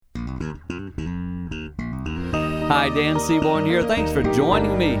Hi, Dan Seaborn here. Thanks for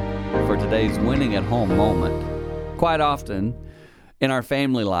joining me for today's Winning at Home moment. Quite often in our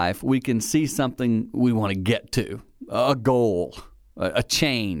family life, we can see something we want to get to, a goal, a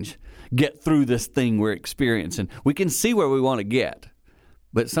change, get through this thing we're experiencing. We can see where we want to get,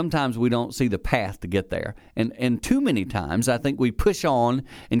 but sometimes we don't see the path to get there. And too many times, I think we push on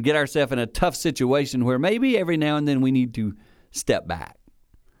and get ourselves in a tough situation where maybe every now and then we need to step back.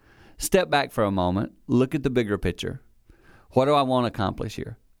 Step back for a moment, look at the bigger picture. What do I want to accomplish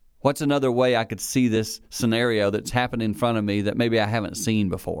here? What's another way I could see this scenario that's happened in front of me that maybe I haven't seen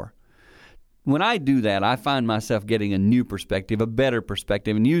before? When I do that, I find myself getting a new perspective, a better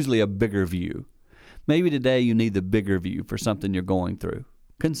perspective, and usually a bigger view. Maybe today you need the bigger view for something you're going through.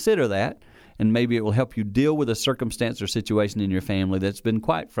 Consider that, and maybe it will help you deal with a circumstance or situation in your family that's been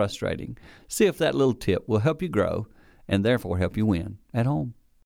quite frustrating. See if that little tip will help you grow and therefore help you win at home.